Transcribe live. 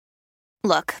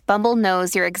Look, Bumble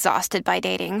knows you're exhausted by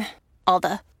dating. All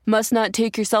the must not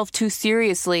take yourself too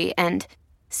seriously and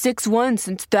 6'1"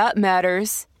 since that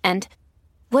matters. And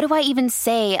what do I even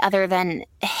say other than,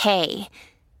 hey?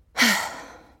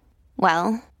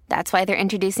 Well, that's why they're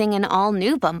introducing an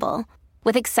all-new Bumble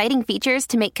with exciting features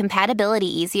to make compatibility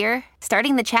easier,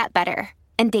 starting the chat better,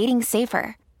 and dating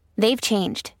safer. They've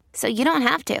changed, so you don't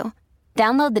have to.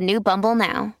 Download the new Bumble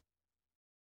now.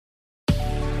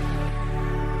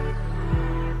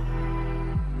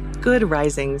 Good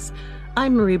risings.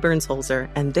 I'm Marie Burns-Holzer,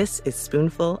 and this is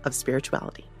Spoonful of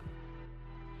Spirituality.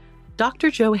 Dr.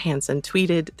 Joe Hansen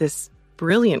tweeted this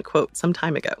brilliant quote some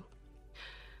time ago.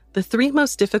 The 3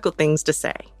 most difficult things to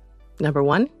say. Number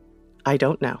 1, I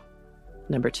don't know.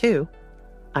 Number 2,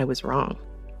 I was wrong.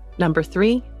 Number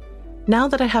 3, now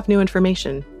that I have new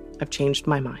information, I've changed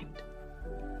my mind.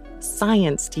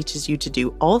 Science teaches you to do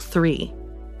all 3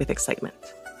 with excitement.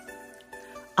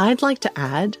 I'd like to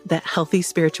add that healthy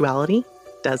spirituality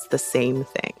does the same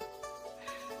thing.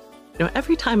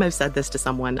 Every time I've said this to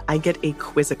someone, I get a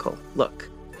quizzical look.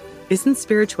 Isn't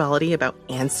spirituality about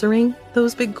answering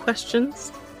those big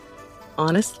questions?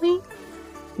 Honestly,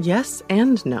 yes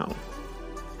and no.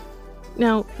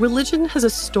 Now, religion has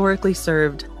historically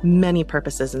served many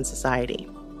purposes in society.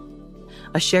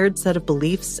 A shared set of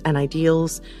beliefs and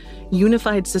ideals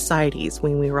unified societies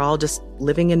when we were all just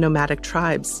living in nomadic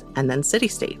tribes and then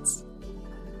city-states.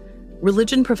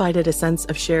 Religion provided a sense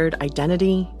of shared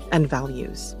identity and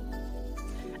values.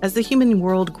 As the human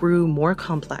world grew more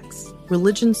complex,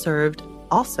 religion served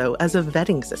also as a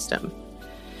vetting system.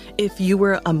 If you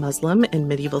were a Muslim in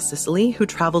medieval Sicily who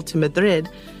traveled to Madrid,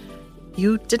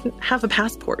 you didn't have a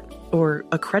passport or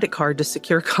a credit card to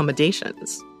secure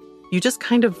accommodations. You just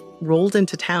kind of rolled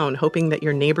into town hoping that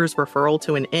your neighbor's referral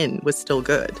to an inn was still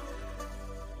good.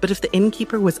 But if the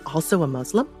innkeeper was also a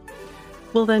Muslim,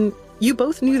 well then, you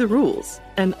both knew the rules,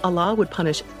 and Allah would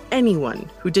punish anyone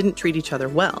who didn't treat each other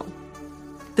well.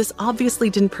 This obviously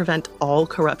didn't prevent all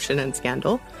corruption and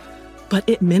scandal, but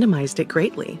it minimized it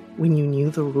greatly when you knew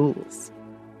the rules.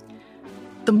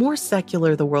 The more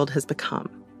secular the world has become,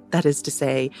 that is to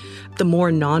say, the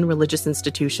more non-religious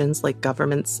institutions like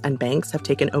governments and banks have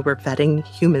taken over vetting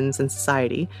humans in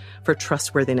society for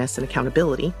trustworthiness and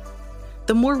accountability,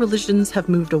 the more religions have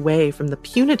moved away from the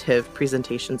punitive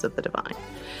presentations of the divine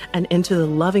and into the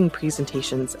loving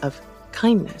presentations of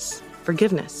kindness,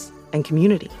 forgiveness, and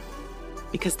community.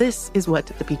 Because this is what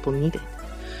the people needed.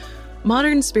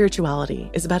 Modern spirituality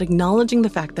is about acknowledging the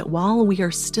fact that while we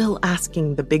are still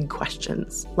asking the big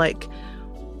questions, like,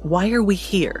 why are we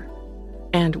here?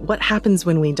 And what happens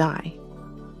when we die?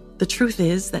 The truth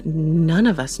is that none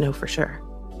of us know for sure.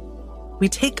 We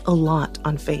take a lot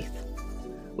on faith.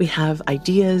 We have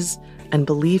ideas and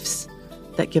beliefs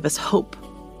that give us hope,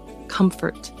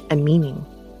 comfort, and meaning.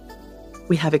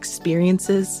 We have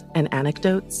experiences and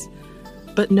anecdotes,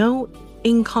 but no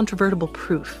incontrovertible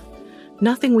proof,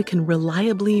 nothing we can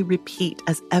reliably repeat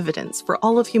as evidence for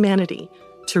all of humanity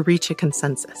to reach a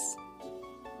consensus.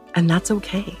 And that's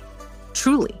okay.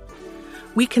 Truly.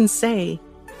 We can say,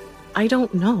 I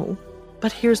don't know,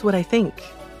 but here's what I think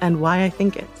and why I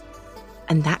think it.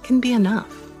 And that can be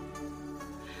enough.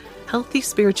 Healthy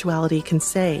spirituality can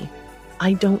say,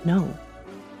 I don't know.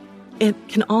 It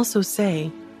can also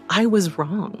say, I was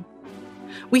wrong.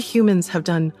 We humans have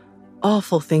done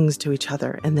awful things to each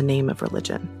other in the name of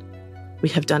religion. We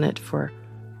have done it for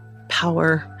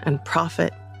power and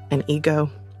profit and ego.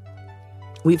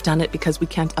 We've done it because we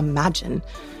can't imagine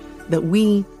that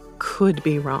we could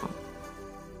be wrong.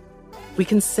 We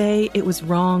can say it was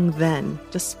wrong then,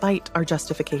 despite our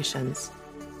justifications.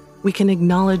 We can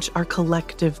acknowledge our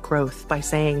collective growth by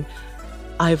saying,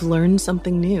 I've learned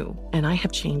something new and I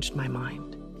have changed my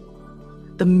mind.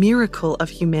 The miracle of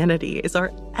humanity is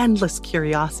our endless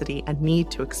curiosity and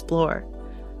need to explore.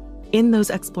 In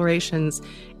those explorations,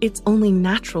 it's only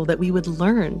natural that we would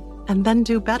learn and then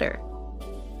do better.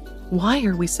 Why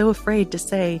are we so afraid to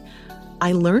say,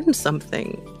 I learned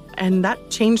something and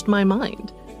that changed my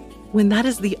mind, when that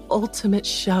is the ultimate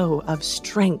show of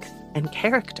strength and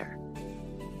character?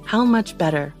 How much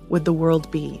better would the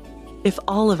world be if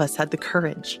all of us had the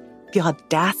courage, the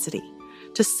audacity,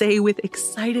 to say with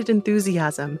excited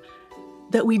enthusiasm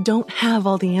that we don't have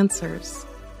all the answers,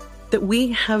 that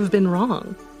we have been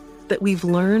wrong, that we've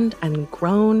learned and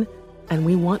grown, and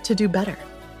we want to do better?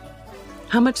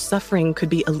 How much suffering could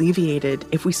be alleviated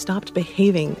if we stopped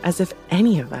behaving as if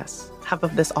any of us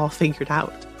have this all figured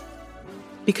out?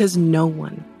 Because no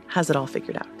one has it all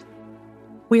figured out.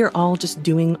 We are all just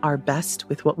doing our best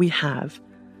with what we have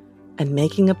and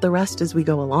making up the rest as we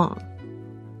go along.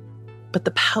 But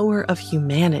the power of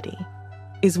humanity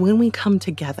is when we come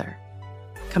together,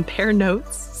 compare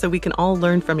notes so we can all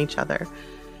learn from each other,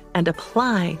 and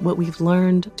apply what we've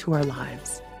learned to our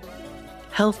lives.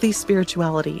 Healthy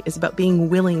spirituality is about being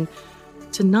willing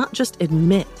to not just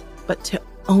admit, but to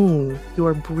own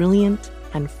your brilliant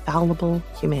and fallible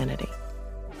humanity.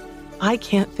 I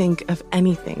can't think of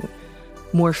anything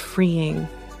more freeing,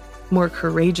 more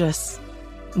courageous,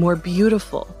 more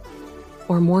beautiful,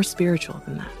 or more spiritual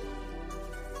than that.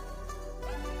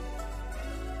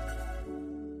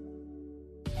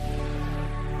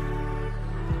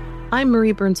 I'm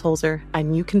Marie Burns-Holzer,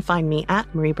 and you can find me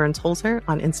at Marie Burns-Holzer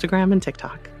on Instagram and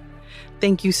TikTok.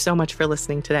 Thank you so much for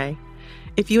listening today.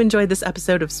 If you enjoyed this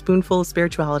episode of Spoonful of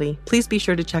Spirituality, please be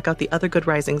sure to check out the other Good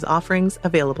Risings offerings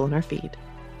available in our feed.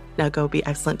 Now go be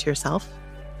excellent to yourself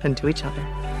and to each other.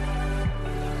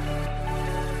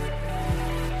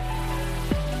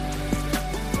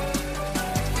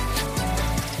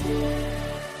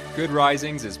 Good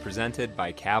Risings is presented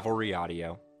by Cavalry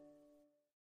Audio.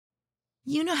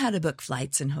 You know how to book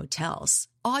flights and hotels.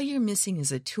 All you're missing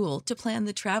is a tool to plan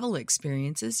the travel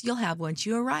experiences you'll have once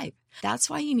you arrive. That's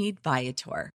why you need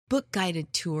Viator. Book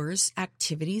guided tours,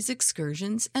 activities,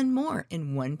 excursions, and more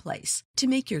in one place to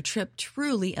make your trip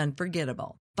truly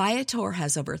unforgettable. Viator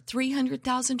has over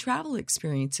 300,000 travel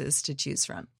experiences to choose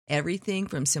from. Everything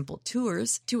from simple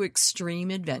tours to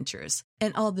extreme adventures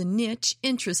and all the niche,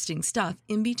 interesting stuff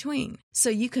in between. So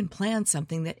you can plan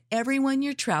something that everyone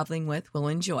you're traveling with will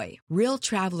enjoy. Real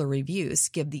traveler reviews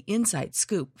give the inside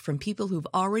scoop from people who've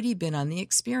already been on the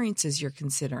experiences you're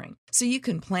considering. So you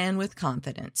can plan with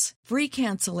confidence. Free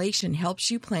cancellation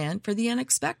helps you plan for the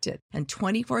unexpected. And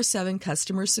 24/7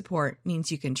 customer support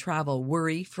means you can travel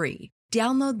worry-free.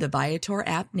 Download the Viator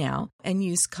app now and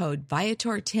use code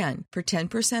Viator10 for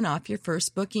 10% off your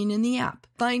first booking in the app.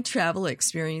 Find travel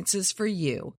experiences for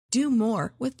you. Do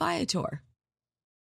more with Viator.